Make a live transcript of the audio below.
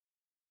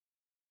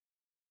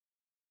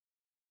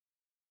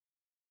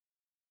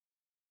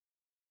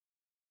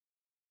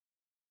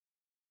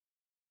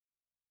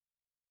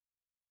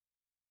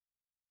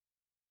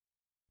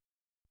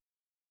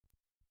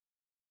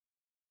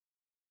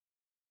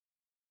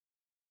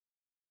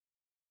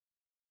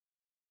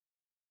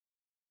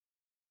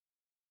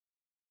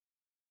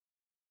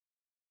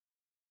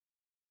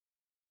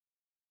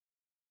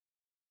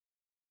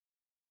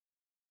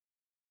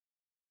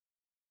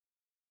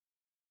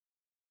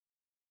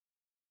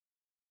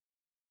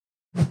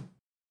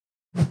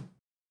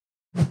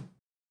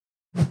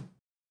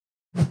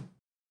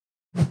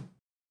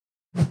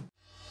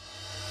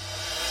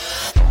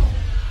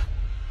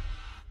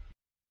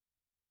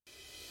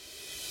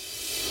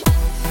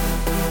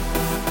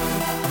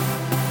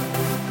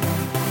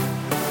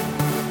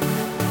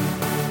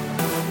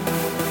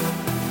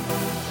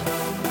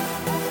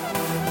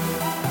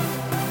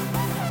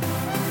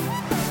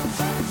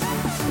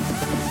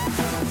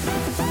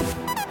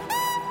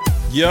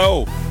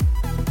Yo,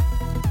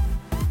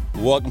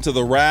 welcome to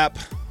the Wrap.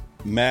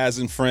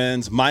 Maz and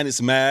friends, minus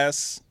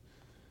Maz.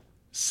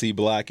 C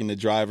Black in the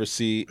driver's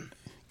seat.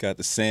 Got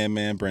the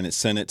Sandman, Brennan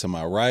Sennett to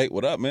my right.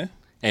 What up, man?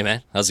 Hey,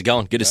 man. How's it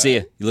going? Good to see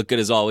you. You look good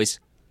as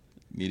always.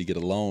 Need to get a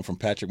loan from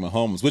Patrick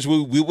Mahomes,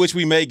 which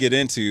we may get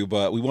into,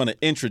 but we want to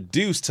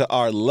introduce to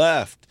our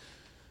left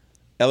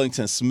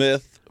Ellington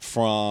Smith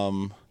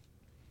from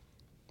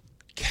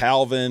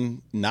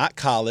Calvin, not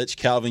college,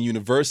 Calvin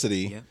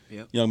University.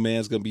 Yep. Young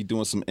man's going to be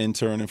doing some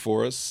interning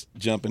for us,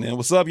 jumping in.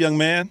 What's up, young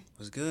man?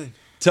 What's good?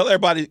 Tell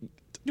everybody,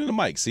 do the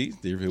mic, see?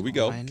 Here we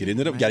go. Right Got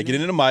to get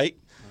into the mic. Right.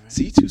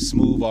 See, too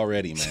smooth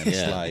already, man. It's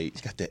Yeah.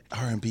 like, got that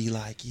R&B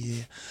like,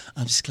 yeah,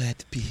 I'm just glad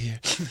to be here.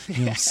 You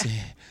know what I'm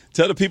saying?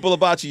 Tell the people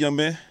about you, young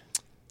man.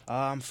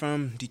 I'm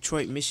from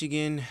Detroit,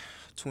 Michigan,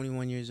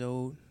 21 years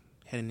old,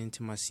 heading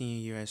into my senior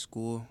year at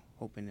school,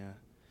 hoping to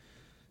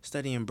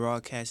study in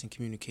broadcast and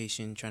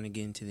communication, trying to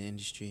get into the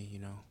industry, you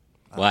know.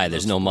 Why?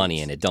 There's no money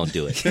in it. Don't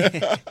do it.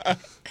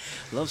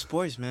 Love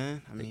sports,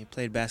 man. I mean, I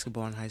played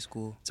basketball in high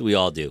school. So we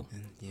all do.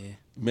 And yeah.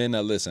 Man,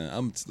 now listen,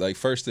 I'm like,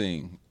 first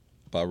thing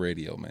about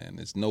radio, man,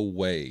 there's no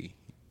way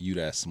you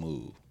that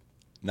smooth.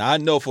 Now, I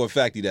know for a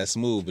fact you that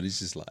smooth, but it's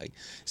just like,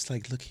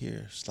 look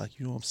here. It's like,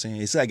 you know what I'm saying?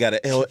 It's like got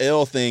an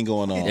LL thing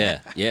going on. Yeah.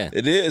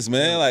 It is,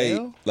 man.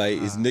 LL? Like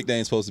his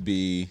nickname's supposed to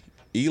be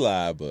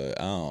Eli, but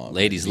I don't know.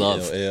 Ladies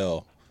love.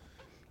 LL.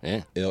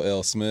 Yeah.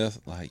 LL Smith.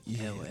 Like,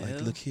 yeah, LL?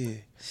 like, look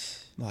here.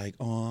 Like,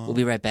 We'll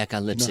be right back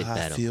on you know Lipstick how I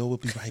Battle. feel. We'll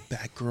be right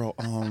back, girl.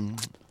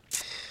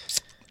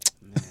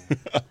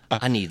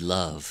 I need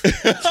love.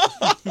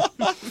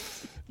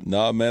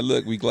 No, man,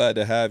 look, we glad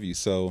to have you.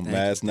 So,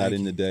 Matt's not thank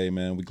in you. today,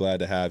 man. We glad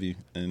to have you.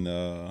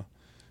 And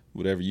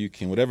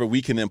whatever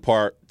we can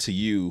impart to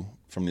you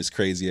from this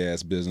crazy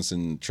ass business,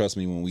 and trust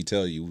me when we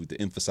tell you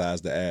to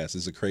emphasize the ass,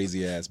 it's a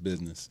crazy ass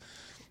business.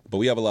 But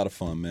we have a lot of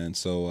fun, man.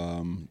 So,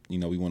 we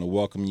want to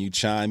welcome you,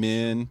 chime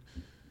in.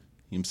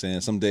 You know what I'm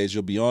saying? Some days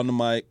you'll be on the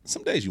mic,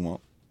 some days you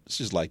won't. It's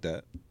just like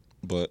that.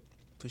 But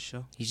For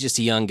sure. He's just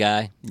a young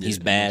guy. yeah, He's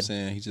you know what I'm bad.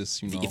 saying? He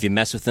just, If you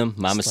mess with him,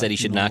 Mama it's said he like,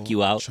 should knock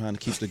you out. Trying to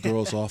keep the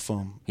girls off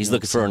him. He's You know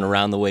looking what for I'm an saying?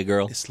 around the way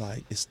girl. It's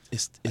like it's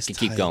Can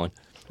keep going.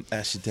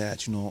 Ask your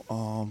dad,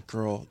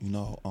 girl,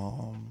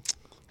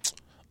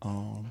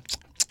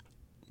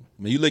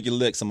 man, you lick your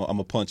licks, I'm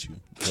gonna punch you.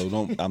 So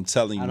don't. I'm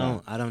telling you,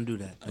 now. I don't do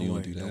that. You don't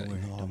worry, do that. Don't worry.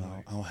 No, Don't no,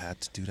 worry. I don't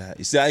have to do that.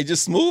 You see how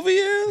just smooth he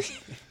is?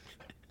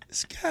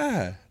 This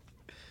guy.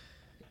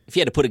 If you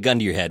had to put a gun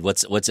to your head,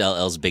 what's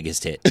LL's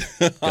biggest hit?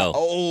 Go.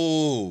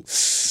 Oh.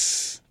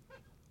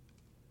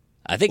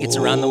 I think it's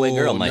around the way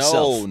girl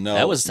myself.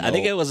 No, I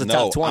think it was a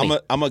top 20.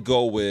 I'm gonna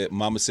go with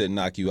Mama Said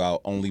Knock You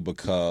Out only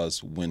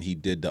because when he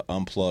did the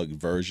unplugged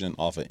version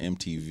off of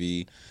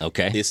MTV,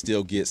 Okay. it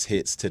still gets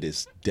hits to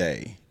this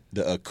day.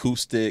 The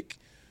acoustic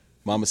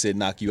Mama Said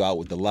Knock You Out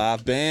with the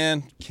live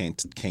band can't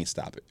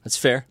stop it. That's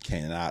fair.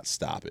 Cannot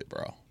stop it,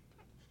 bro.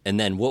 And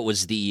then what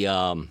was the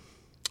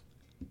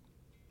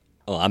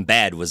I'm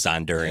Bad was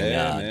on during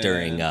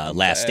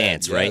Last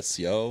Dance, right? Yes,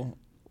 yo.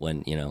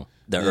 When, the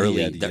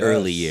Yeah,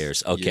 early yes.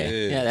 years.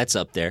 Okay. Yeah. Yeah, that's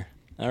up there.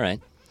 All right.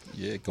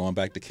 Yeah, going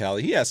back to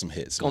Cali, he had some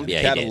hits. Man. Yeah,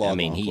 he did. Catalog I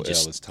mean, on he Uncle L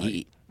is just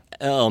tight.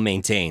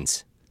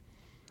 maintains.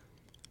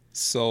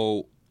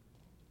 So,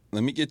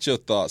 let me get your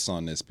thoughts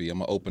on this, B. I'm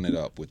gonna open it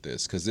up with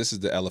this because this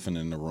is the elephant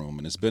in the room,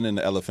 and it's been in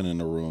the elephant in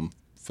the room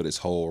for this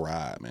whole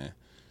ride, man.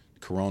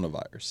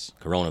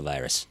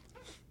 Coronavirus.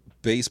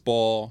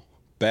 Baseball,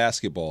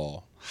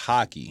 basketball,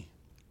 hockey,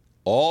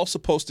 all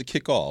supposed to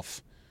kick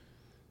off.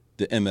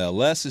 The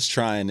MLS is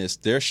trying this.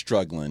 They're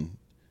struggling.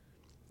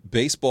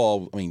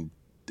 Baseball, I mean,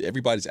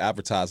 everybody's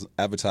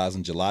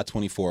advertising July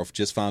 24th.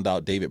 Just found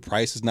out David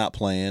Price is not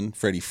playing.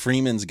 Freddie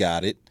Freeman's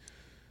got it.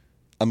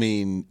 I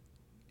mean,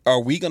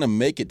 are we going to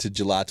make it to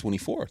July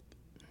 24th?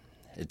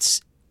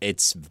 It's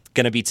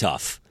going to be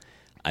tough.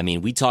 I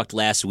mean, we talked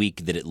last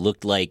week that it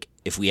looked like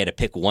if we had to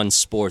pick one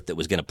sport that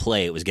was going to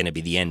play, it was going to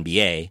be the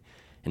NBA.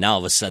 And now all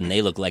of a sudden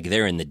they look like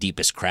they're in the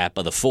deepest crap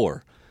of the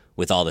four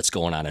with all that's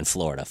going on in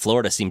Florida.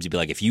 Florida seems to be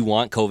like, if you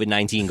want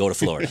COVID-19, go to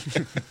Florida.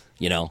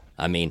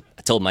 I mean,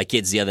 I told my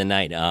kids the other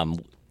night,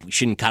 we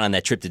shouldn't count on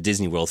that trip to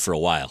Disney World for a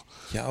while.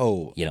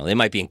 Yo. They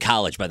might be in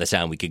college by the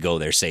time we could go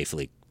there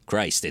safely.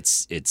 Christ,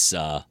 it's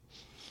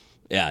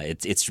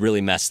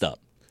really messed up.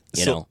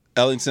 You know.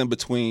 Ellington,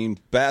 between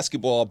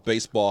basketball,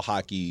 baseball,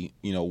 hockey,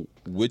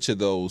 which of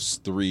those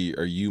three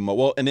are you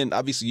well? And then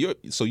obviously you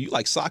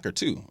like soccer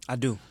too. I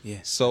do,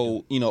 yeah.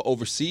 So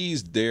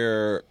overseas,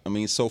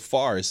 so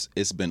far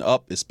it's been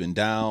up, it's been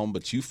down,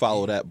 but you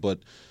follow that. But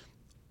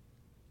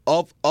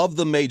of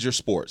the major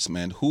sports,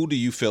 man, who do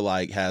you feel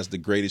like has the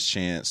greatest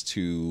chance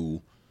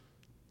to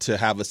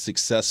have a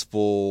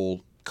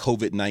successful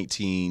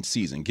COVID-19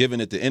 season, given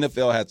that the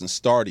NFL hasn't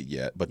started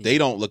yet, but they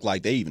don't look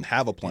like they even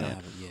have a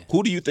plan?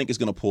 Who do you think is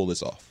going to pull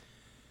this off?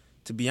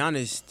 To be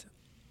honest,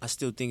 I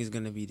still think it's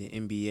going to be the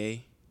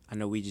NBA. I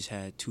know we just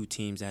had 2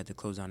 teams that had to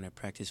close down their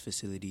practice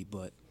facility,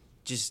 but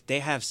just they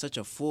have such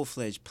a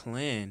full-fledged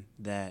plan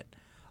that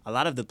a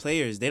lot of the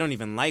players, they don't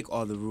even like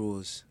all the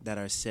rules that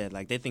are set.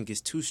 Like, they think it's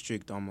too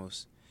strict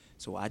almost.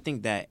 So I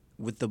think that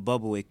with the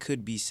bubble, it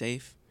could be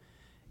safe,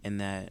 and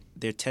that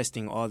they're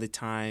testing all the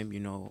time,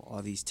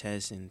 all these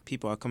tests, and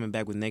people are coming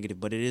back with negative,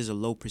 but it is a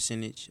low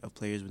percentage of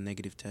players with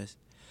negative tests.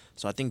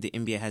 So I think the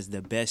NBA has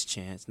the best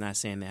chance. Not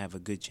saying they have a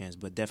good chance,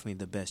 but definitely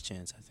the best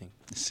chance, I think.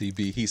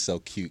 CB, he's so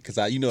cute because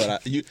I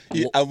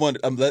wonder.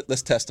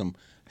 Let's test him.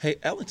 Hey,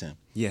 Ellington.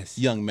 Yes.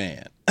 Young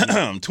man,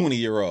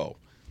 20-year-old.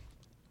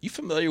 You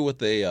familiar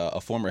with a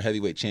former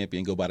heavyweight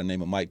champion go by the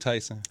name of Mike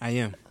Tyson? I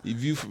am.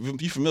 You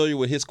familiar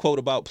with his quote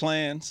about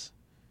plans?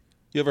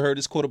 You ever heard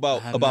his quote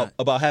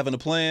about having a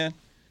plan?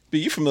 B,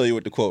 you familiar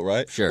with the quote,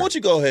 right? Sure. Why don't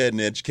you go ahead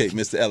and educate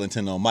Mr.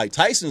 Ellington on Mike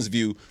Tyson's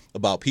view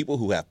about people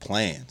who have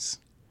plans?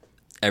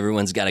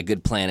 Everyone's got a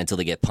good plan until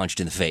they get punched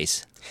in the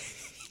face.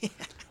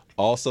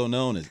 Also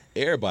known as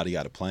everybody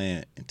got a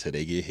plan until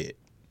they get hit.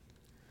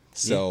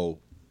 So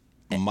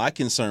my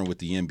concern with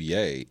the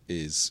NBA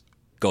is...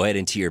 Go ahead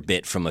into your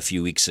bit from a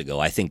few weeks ago.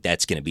 I think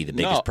that's going to be the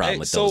biggest problem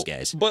with those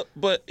guys.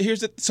 But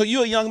here's the... So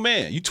you're a young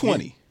man. You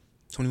 20. Yeah.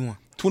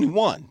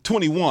 21.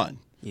 21.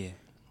 Yeah.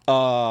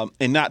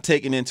 And not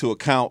taking into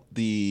account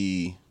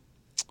the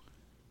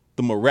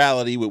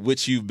morality with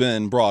which you've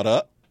been brought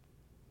up,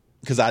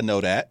 because I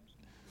know that.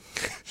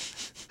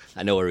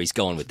 I know where he's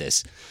going with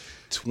this.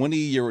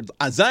 20-year-old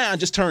Zion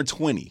just turned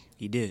 20.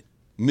 He did.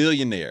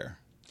 Millionaire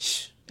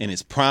in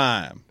his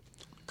prime.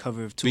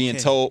 Cover of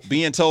 2K.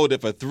 Being told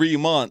that for 3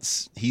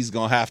 months he's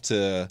gonna have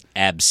to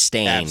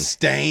abstain.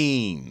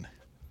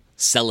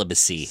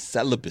 Celibacy.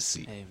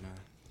 Hey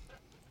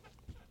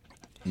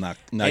man.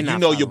 Now you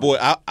know your boy.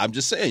 I'm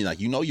just saying, like,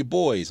 you know your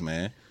boys,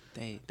 man.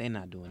 They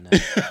not doing that.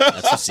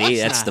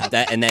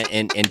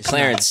 And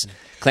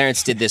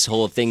Clarence did this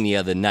whole thing the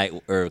other night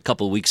or a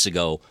couple of weeks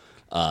ago,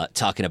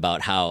 talking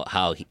about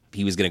how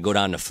he was going to go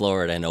down to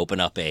Florida and open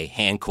up a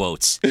hand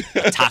quotes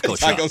a taco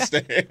truck,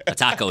 a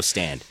taco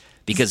stand,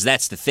 because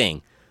that's the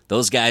thing.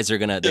 Those guys they're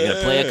gonna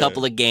play a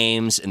couple of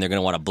games and they're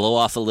gonna want to blow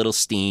off a little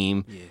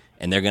steam,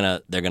 and they're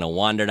gonna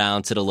wander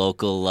down to the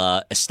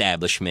local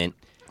establishment.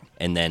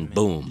 And then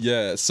boom.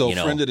 Yeah. So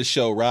friend of the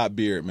show, Rob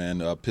Beard,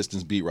 man,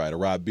 Pistons beat writer.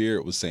 Rob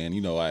Beard was saying,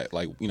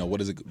 what's going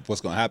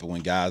to happen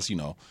when guys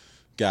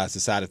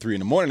decide at 3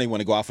 a.m. they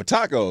want to go out for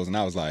tacos, and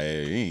I was like,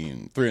 hey,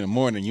 3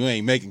 a.m. you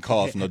ain't making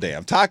calls for no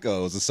damn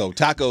tacos. And so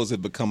tacos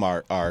have become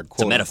our quote.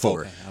 It's a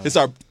metaphor. It's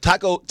our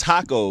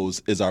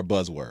tacos is our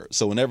buzzword.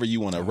 So whenever you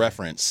want to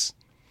reference,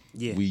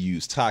 we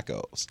use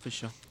tacos for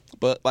sure.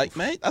 But like,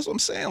 man, that's what I'm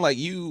saying. Like,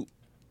 do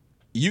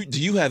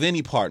you have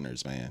any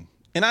partners, man?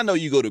 And I know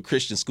you go to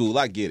Christian school.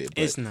 I get it.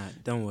 But, it's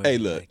not. Don't worry. Hey,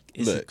 look.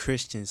 It's a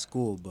Christian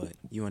school, but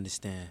you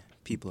understand.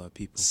 People are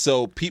people.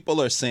 So people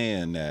are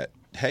saying that,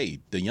 hey,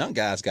 the young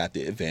guys got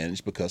the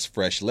advantage because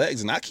fresh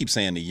legs. And I keep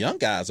saying the young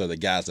guys are the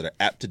guys that are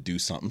apt to do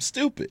something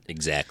stupid.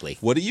 Exactly.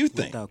 What do you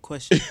think? Without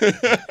question.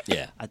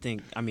 Yeah.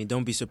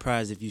 Don't be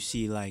surprised if you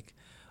see, like,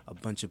 a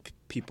bunch of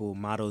people,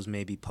 models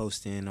maybe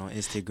posting on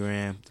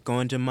Instagram,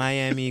 going to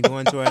Miami,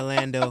 going to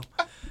Orlando.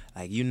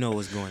 Like,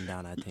 what's going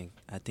down, I think.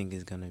 I think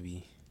it's going to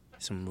be...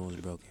 some rules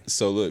broken.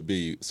 So look,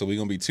 B. So we're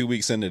gonna be 2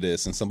 weeks into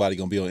this, and somebody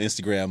gonna be on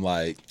Instagram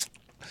like,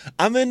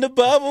 "I'm in the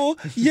bubble,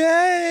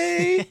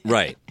 yay!"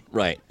 Right.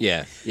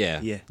 Yeah.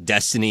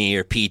 Destiny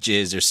or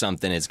Peaches or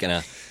something is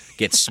gonna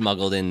get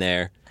smuggled in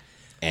there,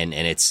 and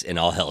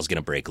all hell's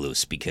gonna break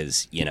loose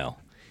because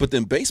But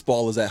then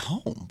baseball is at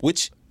home,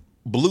 which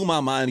blew my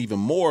mind even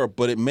more.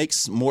 But it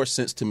makes more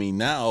sense to me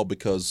now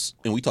because,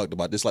 and we talked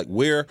about this, like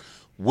where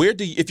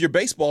do you, if you're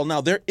baseball now,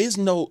 there is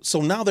no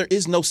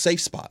safe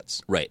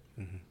spots. Right.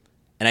 Mm-hmm.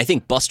 And I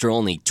think Buster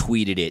Olney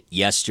tweeted it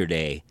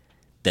yesterday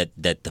that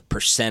the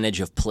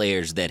percentage of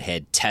players that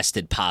had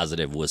tested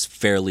positive was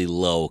fairly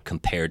low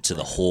compared to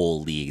the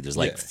whole league. There's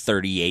like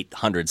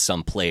 3,800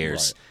 some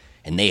players,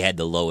 and they had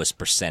the lowest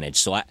percentage.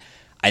 So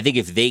I think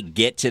if they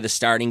get to the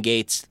starting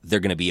gates,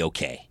 they're going to be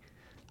okay.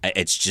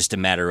 It's just a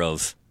matter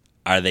of,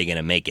 are they going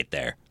to make it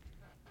there?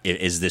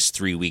 Is this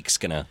 3 weeks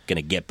going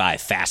to get by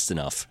fast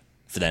enough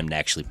for them to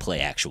actually play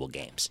actual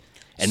games?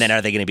 And then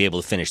are they going to be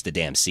able to finish the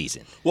damn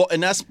season? Well,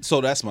 and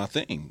that's my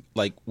thing.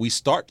 Like,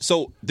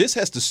 so this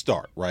has to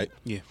start, right?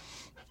 Yeah.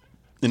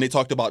 And they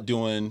talked about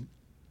doing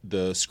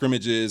the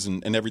scrimmages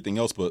and everything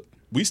else, but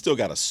we still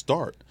got to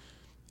start.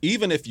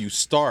 Even if you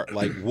start,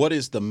 like, what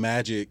is the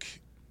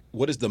magic,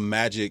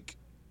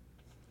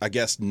 I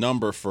guess,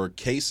 number for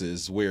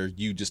cases where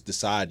you just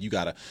decide you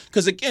got to,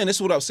 because again, this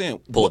is what I was saying.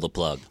 Pull the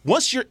plug.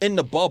 Once you're in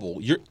the bubble,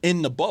 you're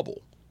in the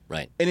bubble.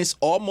 Right. And it's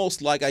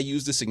almost like, I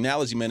use this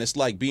analogy, man. It's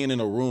like being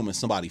in a room and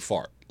somebody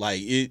fart. Like,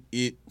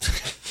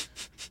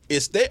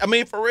 it's there. I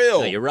mean, for real.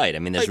 No, you're right. I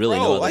mean, there's really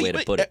no other way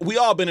to put it. We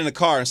all been in a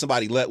car and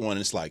somebody let one,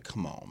 and it's like,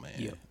 come on, man.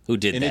 Yeah. Who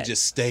did and that? And it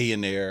just stay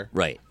in there.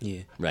 Right.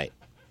 Yeah. Right.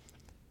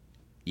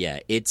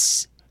 Yeah,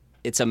 it's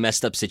a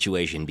messed up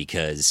situation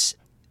because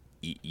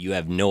you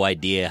have no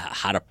idea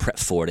how to prep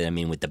for it. I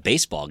mean, with the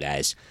baseball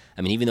guys,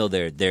 I mean, even though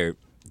they're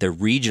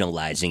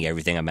regionalizing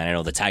everything. I mean, I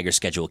know the Tiger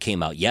schedule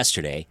came out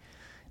yesterday.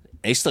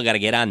 they still got to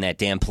get on that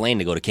damn plane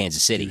to go to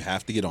Kansas City. You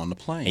have to get on the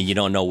plane. And you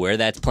don't know where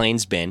that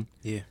plane's been.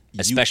 Yeah.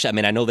 Especially, I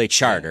mean, I know they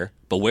charter,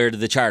 but where did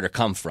the charter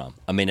come from?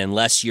 I mean,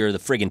 unless you're the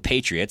friggin'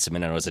 Patriots, I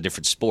mean, I know it's a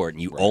different sport,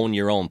 and you own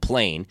your own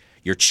plane,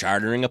 you're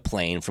chartering a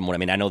plane from what, I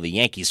mean, I know the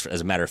Yankees, as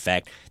a matter of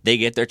fact, they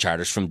get their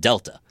charters from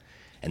Delta.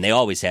 And they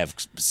always have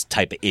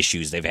type of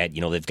issues they've had.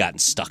 You know, they've gotten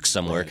stuck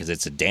somewhere because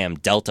it's a damn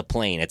Delta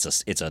plane. It's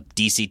a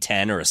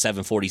DC-10 or a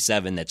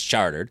 747 that's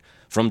chartered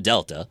from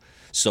Delta.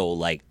 So,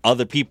 like,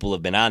 other people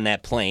have been on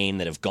that plane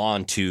that have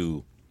gone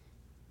to,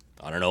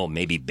 I don't know,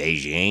 maybe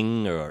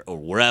Beijing or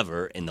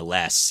wherever in the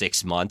last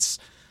 6 months.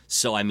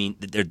 So, I mean,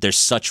 there's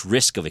such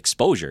risk of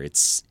exposure.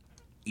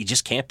 You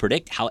just can't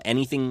predict how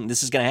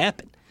this is going to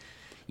happen.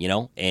 You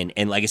know, and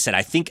like I said,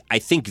 I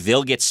think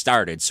they'll get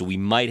started. So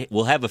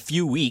we'll have a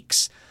few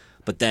weeks.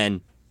 But then,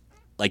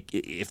 like,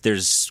 if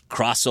there's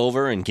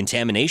crossover and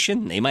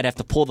contamination, they might have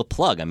to pull the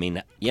plug. I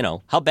mean, you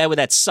know, how bad would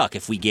that suck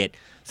if we get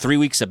 3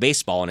 weeks of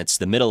baseball and it's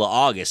the middle of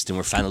August and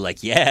we're finally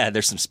like, yeah,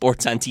 there's some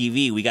sports on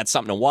TV. We got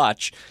something to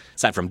watch,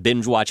 aside from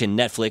binge watching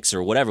Netflix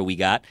or whatever we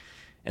got.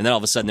 And then all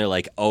of a sudden they're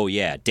like, oh,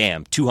 yeah,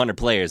 damn, 200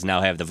 players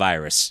now have the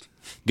virus.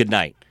 Good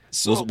night.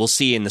 So, we'll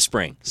see you in the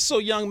spring. So,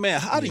 young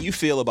man, how do you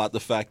feel about the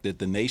fact that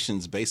the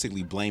nation's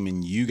basically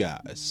blaming you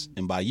guys?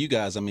 And by you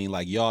guys, I mean,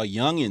 like, y'all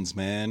youngins,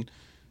 man.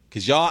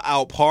 Because y'all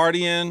out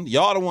partying.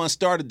 Y'all the ones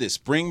started this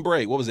spring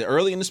break. What was it?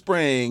 Early in the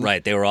spring.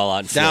 Right. They were all out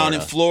in Florida. Down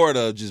in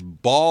Florida, just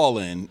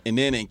balling. And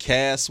then in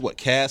Cass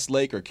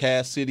Lake or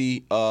Cass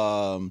City,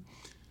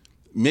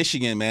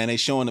 Michigan, man, they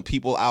showing the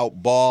people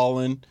out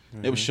balling.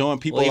 They were showing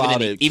people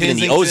out at even in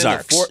the Kensington,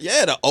 Ozarks.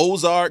 the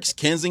Ozarks,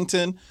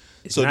 Kensington.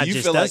 It's so not do you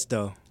just feel us, like,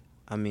 though.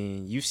 I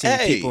mean, you've seen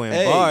people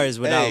in bars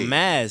without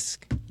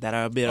masks that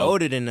are a bit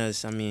older than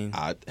us. I mean,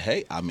 I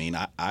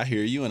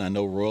hear you, and I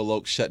know Royal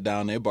Oak shut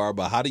down their bar.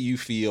 But how do you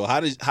feel? How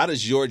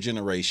does your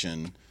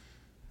generation,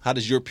 how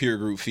does your peer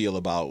group feel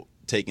about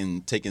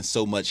taking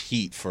so much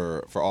heat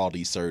for all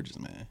these surges,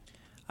 man?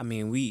 I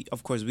mean, we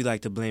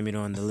like to blame it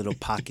on the little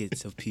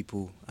pockets of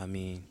people. I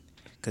mean,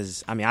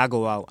 because I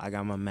go out, I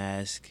got my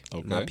mask.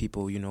 Okay. My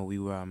people, you know, we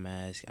wear our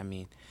mask. I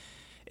mean,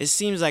 it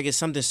seems like it's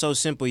something so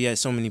simple, yet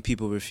so many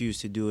people refuse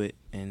to do it,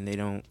 and they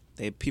want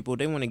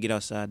to get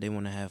outside, they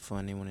want to have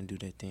fun, they want to do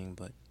their thing,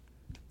 but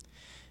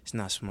it's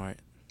not smart.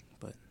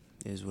 But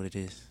it is what it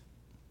is.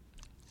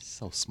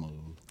 So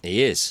smooth.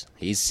 He is.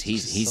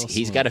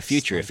 He's got a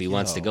future if he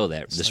wants to go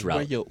this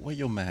route. Wear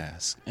your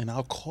mask, and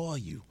I'll call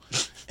you,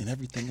 and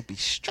everything will be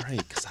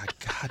straight because I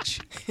got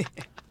you.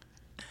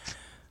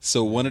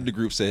 So one of the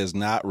groups that has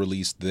not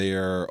released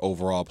their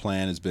overall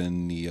plan has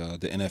been the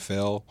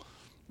NFL.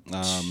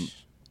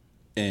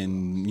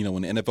 And, you know,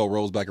 when the NFL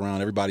rolls back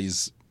around,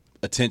 everybody's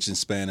attention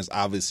span is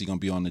obviously going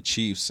to be on the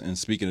Chiefs. And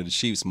speaking of the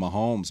Chiefs,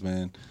 Mahomes,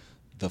 man,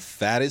 the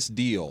fattest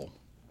deal.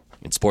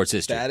 In sports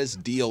history.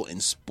 Fattest deal in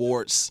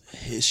sports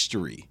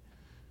history.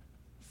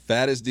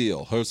 Fattest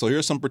deal. So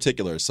here's some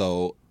particulars.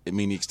 So, I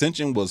mean, the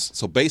extension was,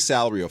 base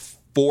salary of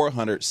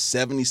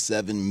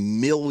 $477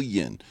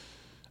 million.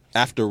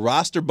 After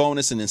roster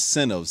bonus and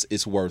incentives,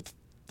 it's worth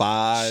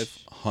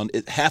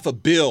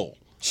 $500 million.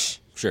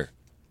 Sure.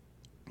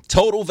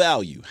 Total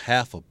value,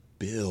 $500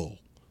 million.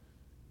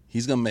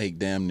 He's gonna make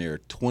damn near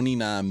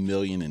 $29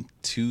 million in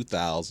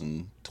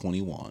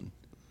 2021,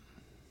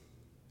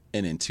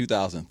 and in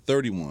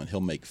 2031 he'll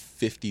make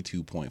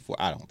 52.4.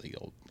 I don't think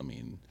he'll. I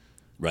mean,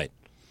 right.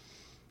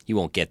 He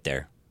won't get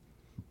there.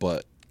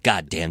 But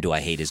God damn, do I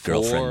hate his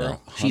girlfriend though?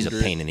 She's a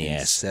pain in the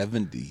ass.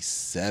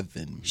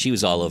 77. She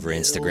was all over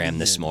Instagram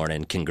this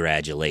morning,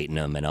 congratulating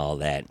him and all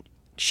that.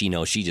 She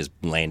knows she just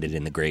landed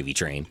in the gravy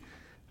train,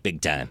 big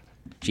time.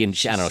 I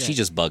don't know. She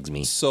just bugs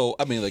me. So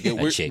I mean, like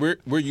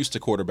we're used to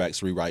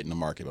quarterbacks rewriting the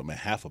market, but man,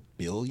 $500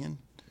 million.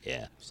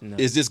 Yeah.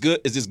 Is this good?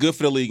 Is this good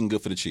for the league and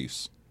good for the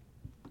Chiefs?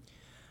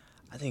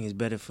 I think it's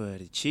better for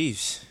the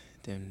Chiefs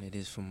than it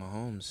is for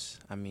Mahomes.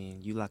 I mean,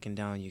 you locking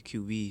down your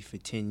QB for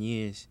 10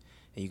 years,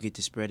 and you get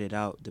to spread it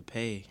out to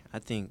pay. I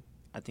think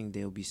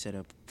they'll be set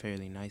up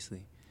fairly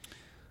nicely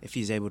if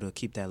he's able to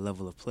keep that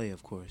level of play,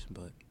 of course.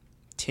 But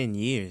 10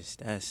 years,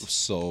 that's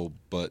so.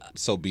 But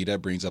B,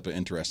 that brings up an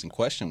interesting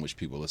question, which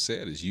people have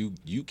said is you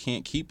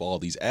can't keep all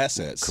these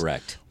assets.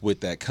 Correct.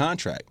 With that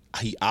contract.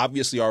 He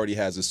obviously already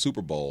has a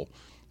Super Bowl.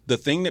 The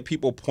thing that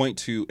people point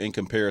to in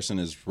comparison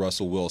is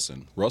Russell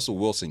Wilson. Russell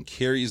Wilson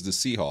carries the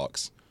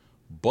Seahawks,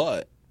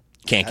 but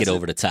can't get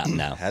over the top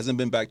now. Hasn't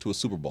been back to a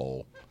Super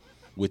Bowl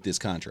with this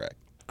contract.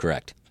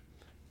 Correct.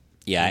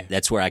 Yeah,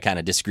 that's where I kind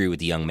of disagree with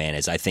the young man.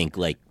 Is I think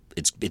like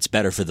it's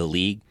better for the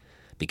league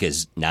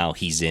because now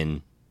he's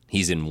in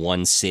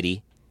one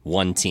city,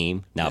 one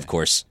team. Now, of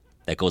course,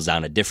 that goes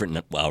down a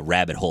different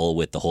rabbit hole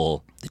with the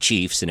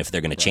Chiefs, and if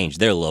they're going to change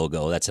their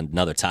logo, that's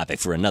another topic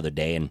for another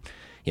day. And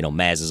you know,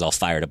 Maz is all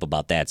fired up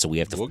about that, so we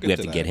have to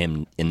get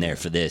him in there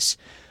for this.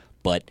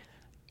 But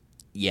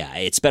yeah,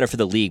 it's better for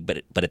the league.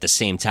 But at the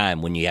same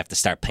time, when you have to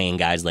start paying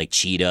guys like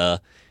Cheetah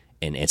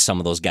and some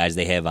of those guys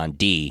they have on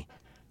D,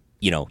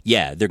 you know,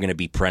 yeah, they're going to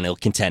be perennial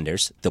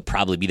contenders. They'll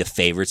probably be the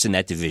favorites in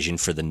that division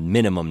for the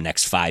minimum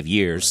next 5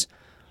 years. Right.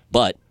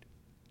 But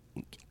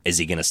is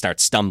he going to start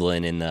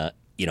stumbling in the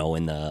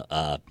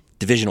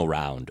divisional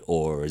round,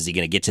 or is he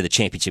going to get to the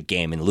championship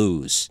game and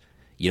lose?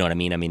 You know what I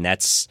mean? I mean,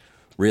 that's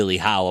really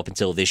how, up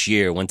until this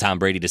year, when Tom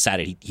Brady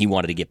decided he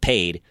wanted to get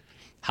paid,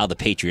 how the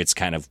Patriots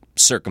kind of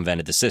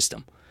circumvented the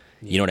system.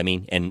 You know what I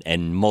mean?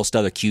 And most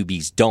other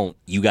QBs don't.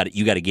 You got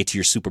to get to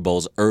your Super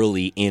Bowls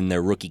early in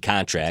their rookie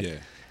contract. Yeah.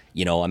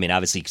 You know, I mean,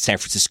 obviously San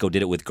Francisco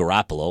did it with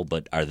Garoppolo,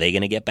 but are they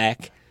going to get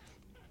back?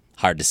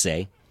 Hard to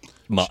say.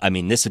 I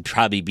mean, this would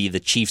probably be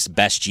the Chiefs'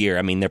 best year.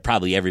 I mean, they're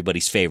probably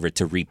everybody's favorite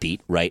to repeat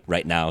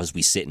right now as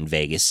we sit in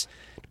Vegas,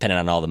 depending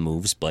on all the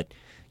moves. But,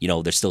 you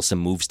know, there's still some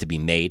moves to be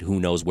made. Who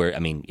knows where? I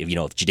mean, if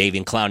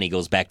Jadeveon Clowney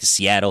goes back to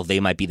Seattle, they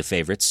might be the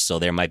favorites. So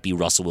there might be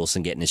Russell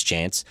Wilson getting his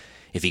chance.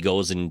 If he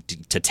goes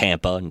to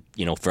Tampa, and,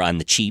 you know, for on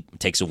the cheap,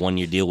 takes a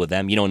 1-year deal with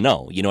them, you don't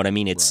know. You know what I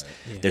mean?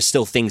 There's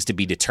still things to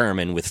be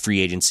determined with free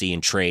agency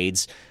and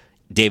trades.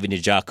 David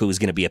Njoku is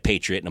going to be a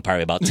Patriot in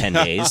probably about 10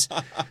 days.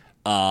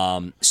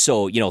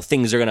 So, you know,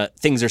 things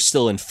are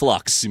still in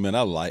flux. See, man,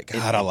 I like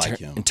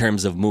him in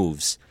terms of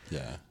moves.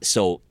 Yeah.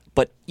 So,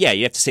 but yeah,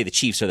 you have to say the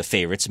Chiefs are the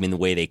favorites. I mean, the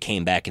way they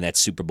came back in that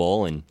Super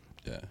Bowl, and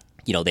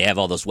you know, they have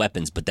all those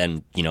weapons. But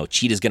then, you know,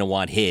 Cheetah's going to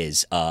want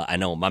his. I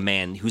know my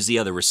man, who's the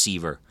other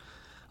receiver?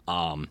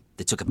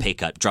 That took a pay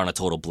cut, drawn a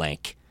total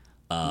blank.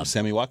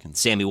 Sammy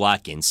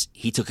Watkins.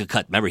 He took a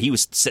cut. Remember, he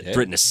was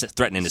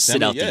threatening to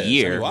sit out the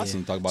year.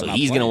 Watson, talk about so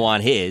he's going to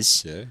want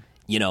his. Yeah.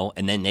 You know,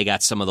 and then they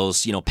got some of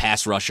those, you know,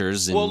 pass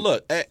rushers. And well,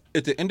 look, at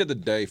the end of the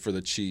day for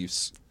the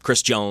Chiefs,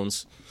 Chris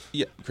Jones.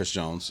 Yeah, Chris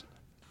Jones.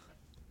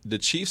 The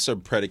Chiefs are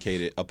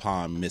predicated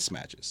upon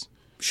mismatches.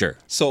 Sure.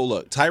 So,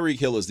 look, Tyreek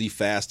Hill is the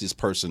fastest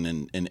person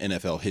in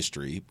NFL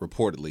history,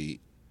 reportedly.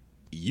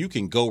 You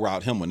can go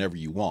route him whenever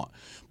you want.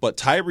 But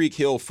Tyreek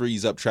Hill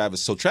frees up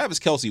Travis. So Travis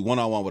Kelce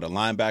one-on-one with a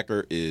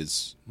linebacker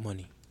is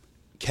money.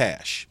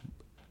 Cash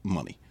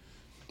money.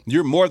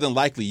 You're more than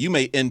likely, you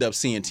may end up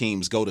seeing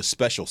teams go to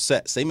special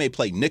sets. They may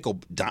play nickel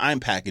dime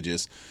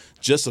packages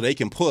just so they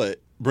can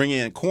bring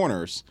in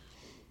corners,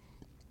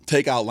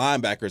 take out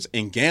linebackers,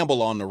 and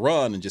gamble on the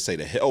run and just say,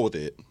 to hell with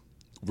it.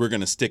 We're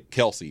going to stick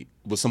Kelce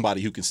with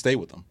somebody who can stay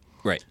with them.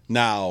 Right.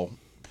 Now,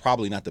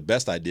 probably not the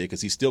best idea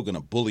because he's still going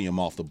to bully him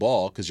off the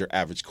ball because your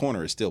average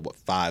corner is still,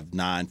 5'9",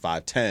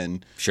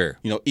 5'10". Sure.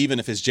 You know, even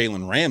if it's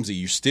Jalen Ramsey,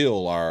 you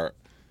still are.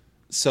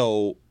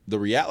 So the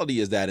reality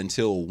is that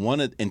until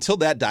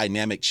that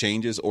dynamic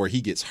changes or he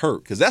gets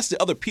hurt, because that's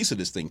the other piece of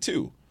this thing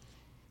too.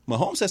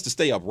 Mahomes has to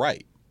stay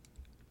upright.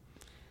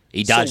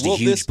 He dodged a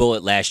huge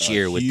bullet last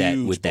year with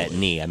that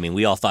knee. I mean,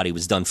 we all thought he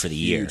was done for the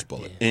year. Huge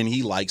bullet. Yeah. And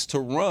he likes to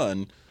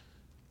run.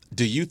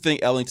 Do you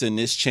think, Ellington,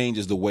 this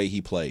changes the way he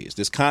plays?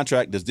 Does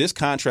this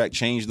contract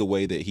change the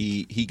way that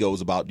he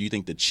goes about? Do you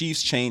think the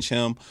Chiefs change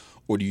him,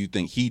 or do you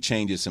think he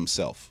changes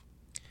himself?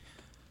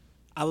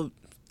 I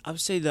would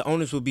say the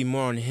onus would be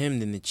more on him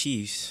than the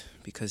Chiefs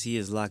because he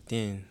is locked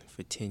in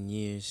for 10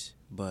 years.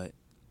 But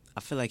I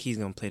feel like he's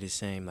going to play the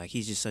same. Like,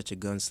 he's just such a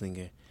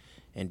gunslinger,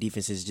 and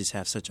defenses just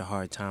have such a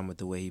hard time with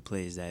the way he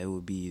plays that it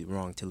would be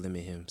wrong to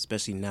limit him,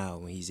 especially now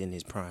when he's in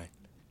his prime.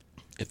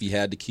 If you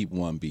had to keep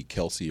one, be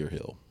Kelce or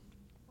Hill?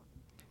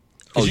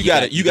 You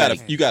got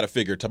to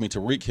figure. I mean,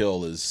 Tyreek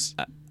Hill is.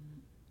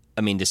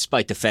 I mean,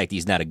 despite the fact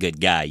he's not a good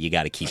guy, you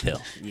got to keep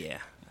Hill. Yeah.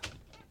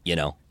 You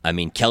know, I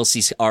mean,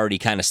 Kelsey's already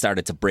kind of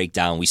started to break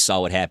down. We saw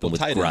what happened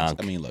with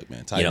Gronk. I mean, look,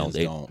 man, tight ends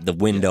the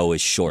window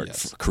is short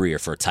for career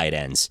for tight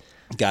ends.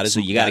 You got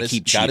to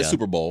keep Cheetah. Got a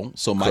Super Bowl,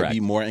 so might be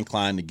more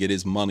inclined to get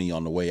his money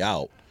on the way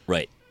out.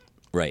 Right.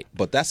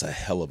 But that's a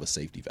hell of a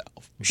safety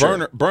valve.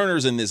 Sure.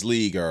 Burners in this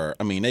league are.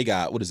 I mean, they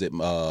got what is it?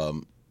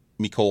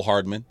 Mecole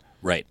Hardman.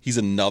 Right. He's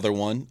another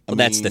one.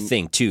 That's the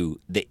thing too.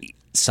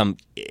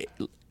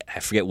 I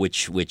forget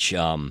which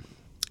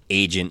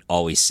agent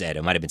always said,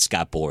 it might have been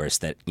Scott Boras,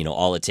 that, you know,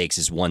 all it takes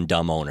is one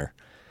dumb owner.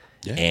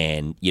 Yeah.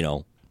 And, you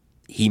know,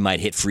 he might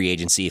hit free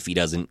agency if he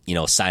doesn't, you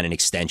know, sign an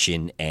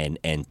extension, and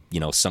you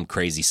know, some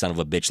crazy son of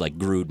a bitch like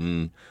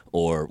Gruden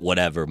or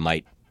whatever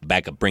might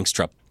back a Brinks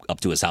truck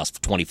up to his house for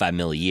 $25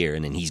 million a year,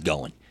 and then he's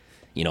going.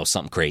 You know,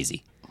 something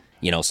crazy.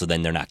 You know, so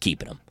then they're not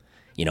keeping him.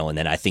 You know, and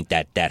then I think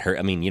that hurt.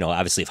 I mean, you know,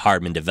 obviously if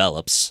Hardman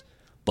develops,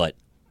 but,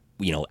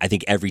 you know, I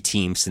think every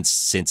team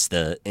since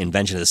the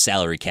invention of the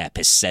salary cap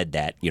has said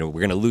that, you know, we're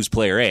going to lose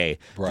player A.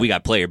 Right. We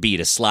got player B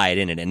to slide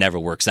in, and it never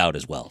works out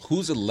as well.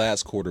 Who's the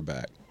last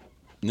quarterback?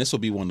 And this will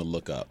be one to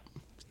look up.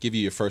 Give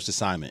you your first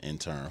assignment,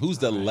 intern. Who's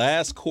the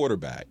last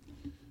quarterback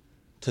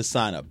to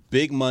sign a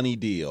big money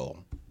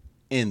deal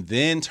and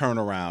then turn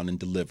around and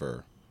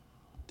deliver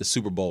the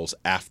Super Bowls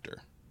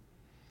after?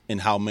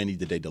 And how many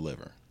did they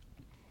deliver?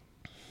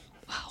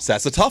 So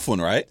that's a tough one,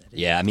 right?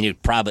 Yeah, I mean,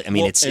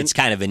 it's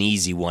kind of an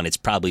easy one. It's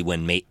probably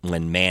when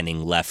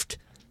Manning left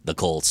the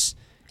Colts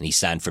and he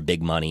signed for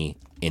big money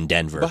in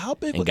Denver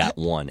and got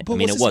one. I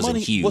mean, it wasn't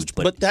huge,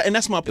 but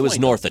that's my point. It was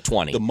north of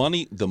 20.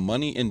 The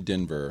money in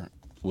Denver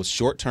was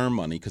short-term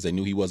money because they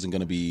knew he wasn't going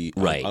to be.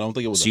 Right. I don't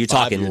think it was. So you're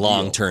talking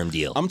long-term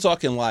deal. I'm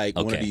talking like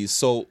one of these.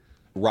 So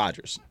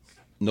Rodgers,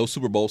 no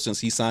Super Bowl since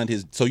he signed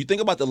his. So you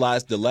think about the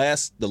last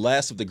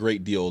of the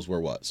great deals were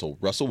what? So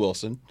Russell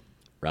Wilson.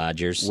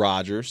 Rodgers.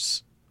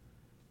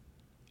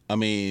 I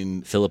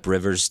mean, Phillip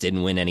Rivers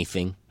didn't win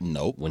anything.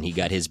 Nope. When he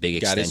got his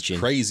big got extension. his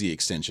crazy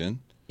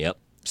extension. Yep.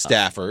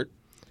 Stafford.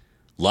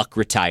 Luck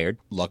retired.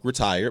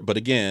 But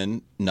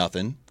again,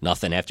 nothing.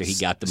 Nothing after he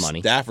got the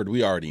money. Stafford,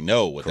 we already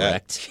know what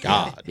Correct. that.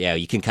 God. Yeah,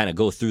 you can kind of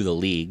go through the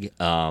league.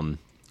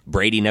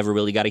 Brady never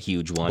really got a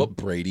huge one. But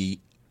Brady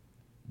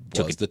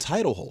was the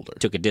title holder.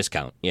 Took a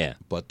discount, yeah.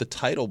 But the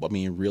title,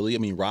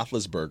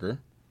 Roethlisberger.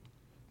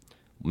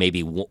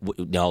 Maybe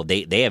no,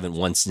 they haven't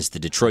won since the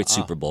Detroit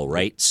Super Bowl,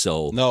 right?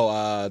 So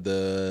no,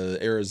 the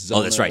Arizona.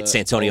 Oh, that's right,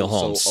 Santonio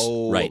Holmes.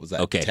 Right. What was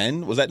that? Okay.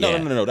 10? Was that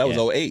no? That was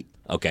 08.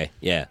 Okay,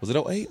 yeah. Was it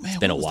 08? Man, It's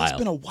been a while. It's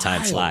been a while.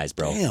 Time flies,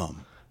 bro.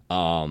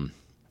 Damn.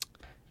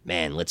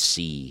 Man, let's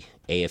see.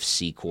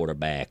 AFC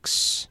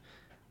quarterbacks,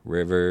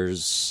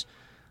 Rivers.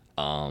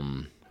 Yeah,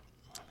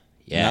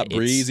 not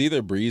Breeze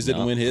either. Breeze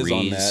didn't win his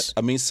on that.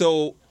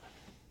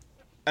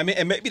 And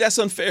maybe that's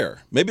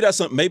unfair. Maybe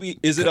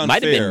is it unfair?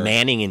 Might have been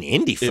Manning in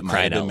Indy for It might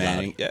crying have out been loud.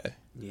 Manning, yeah.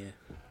 Yeah.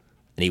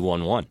 And he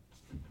won one.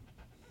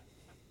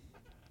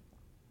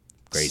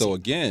 Crazy. So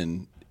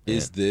again,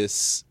 is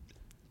this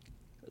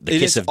the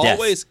kiss of death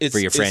for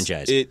your it's,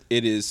 franchise? It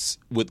is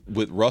with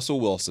Russell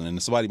Wilson,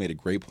 and somebody made a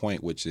great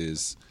point, which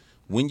is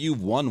when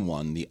you've won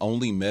one, the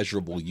only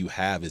measurable you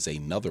have is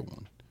another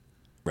one.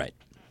 Right.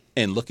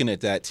 And looking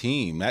at that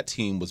team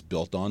was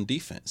built on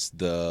defense.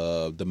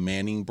 The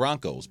Manning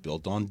Broncos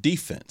built on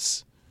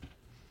defense.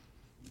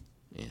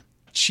 Yeah.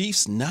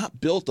 Chiefs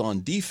not built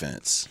on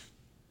defense.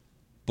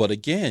 But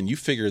again, you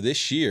figure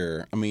this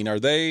year,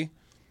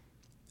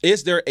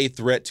 is there a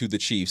threat to the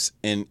Chiefs?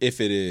 And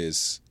if it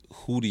is,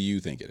 who do you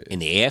think it is? In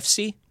the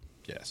AFC?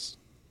 Yes.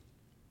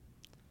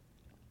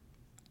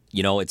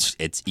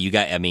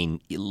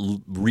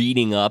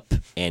 Reading up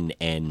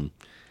and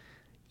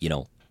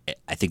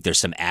I think there's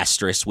some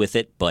asterisks with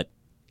it, but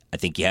I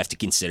think you have to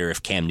consider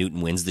if Cam Newton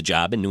wins the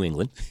job in New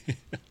England.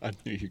 I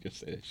knew you were going to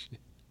say that shit.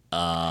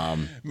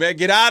 Man,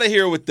 get out of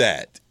here with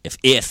that. It's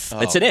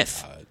an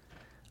if.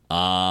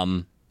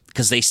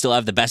 Because they still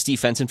have the best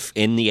defense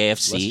in the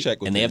AFC, Let's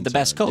check with and they have the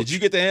best coach. Did you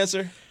get the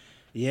answer?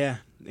 Yeah.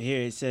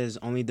 Here it says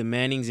only the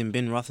Mannings and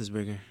Ben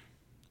Roethlisberger.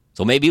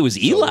 So maybe it was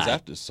Eli.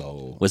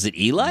 Was it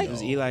Eli? It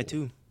was Eli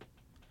too.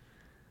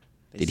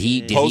 Did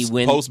he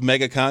win post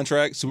mega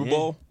contract Super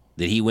Bowl?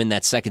 Did he win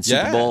that second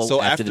Super Bowl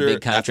so after the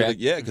big contract?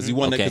 Because he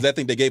won that. Because I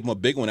think they gave him a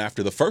big one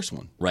after the first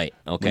one. Right.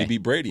 Okay. When he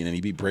beat Brady, and then he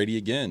beat Brady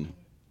again.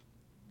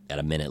 Got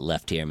a minute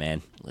left here,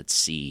 man. Let's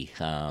see.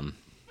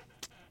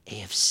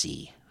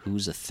 AFC.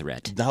 Who's a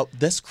threat? Now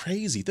that's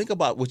crazy. Think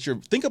about who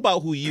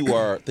you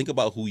are. Think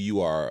about who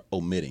you are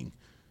omitting.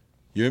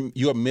 You're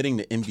omitting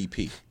the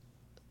MVP.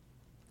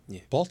 Yeah.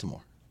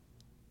 Baltimore.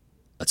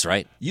 That's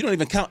right. You don't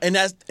even count, and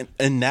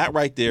that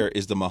right there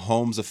is the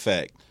Mahomes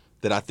effect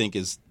that I think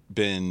has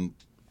been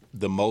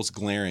the most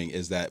glaring.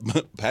 Is that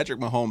Patrick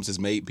Mahomes has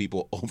made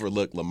people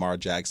overlook Lamar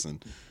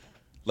Jackson.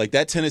 Like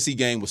that Tennessee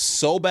game was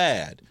so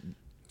bad.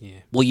 Yeah.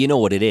 Well, you know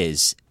what it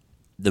is.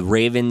 The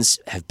Ravens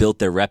have built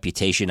their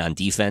reputation on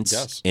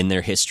defense in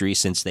their history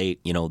since they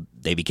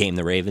became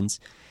the Ravens,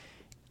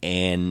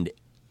 and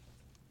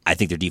I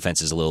think their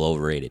defense is a little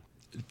overrated.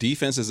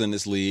 Defenses in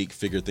this league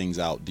figure things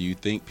out. Do you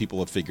think people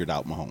have figured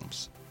out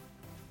Mahomes?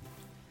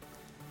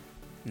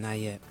 Not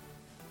yet.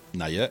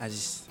 Not yet?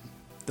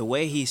 The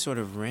way he sort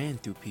of ran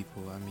through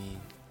people,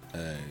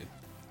 Hey.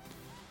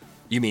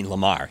 You mean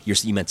Lamar? You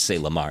meant to say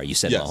Lamar. You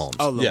said Mahomes.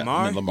 Oh, Lamar? Yeah,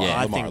 I mean Lamar.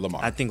 Yeah,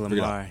 Lamar. I think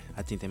Lamar.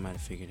 I think they might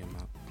have figured him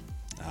out.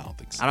 I don't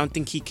think so. I don't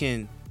think he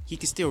can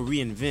still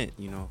reinvent,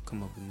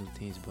 come up with new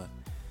things, but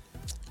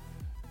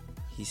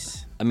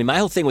my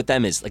whole thing with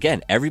them is,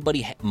 again,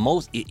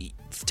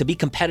 to be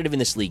competitive in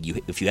this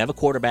league, if you have a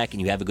quarterback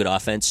and you have a good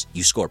offense,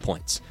 you score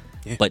points.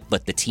 Yeah.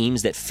 But the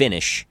teams that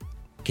finish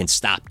can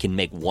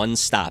make one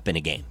stop in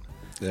a game.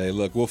 Hey,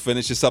 look, we'll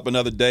finish this up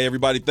another day.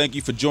 Everybody, thank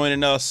you for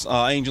joining us.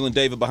 Angel and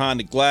David behind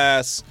the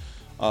glass.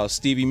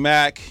 Stevie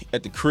Mack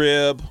at the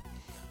crib.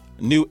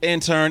 New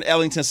intern,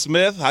 Ellington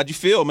Smith. How'd you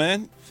feel,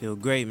 man? Feel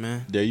great,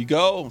 man. There you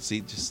go.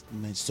 See,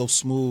 man, so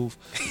smooth.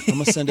 I'm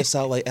going to send us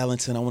out like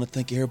Ellington. I want to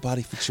thank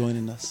everybody for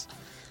joining us.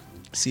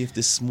 See if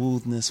this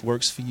smoothness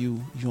works for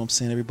you. You know what I'm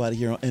saying? Everybody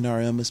here on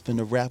NRM, it's been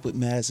a wrap with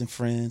Maz and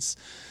Friends.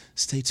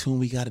 Stay tuned.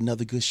 We got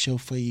another good show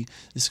for you.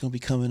 It's going to be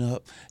coming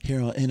up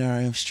here on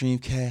NRM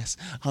Streamcast.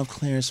 I'm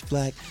Clarence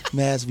Black.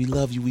 Maz, we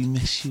love you. We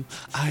miss you.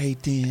 All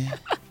right, then.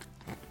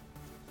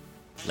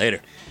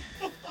 Later.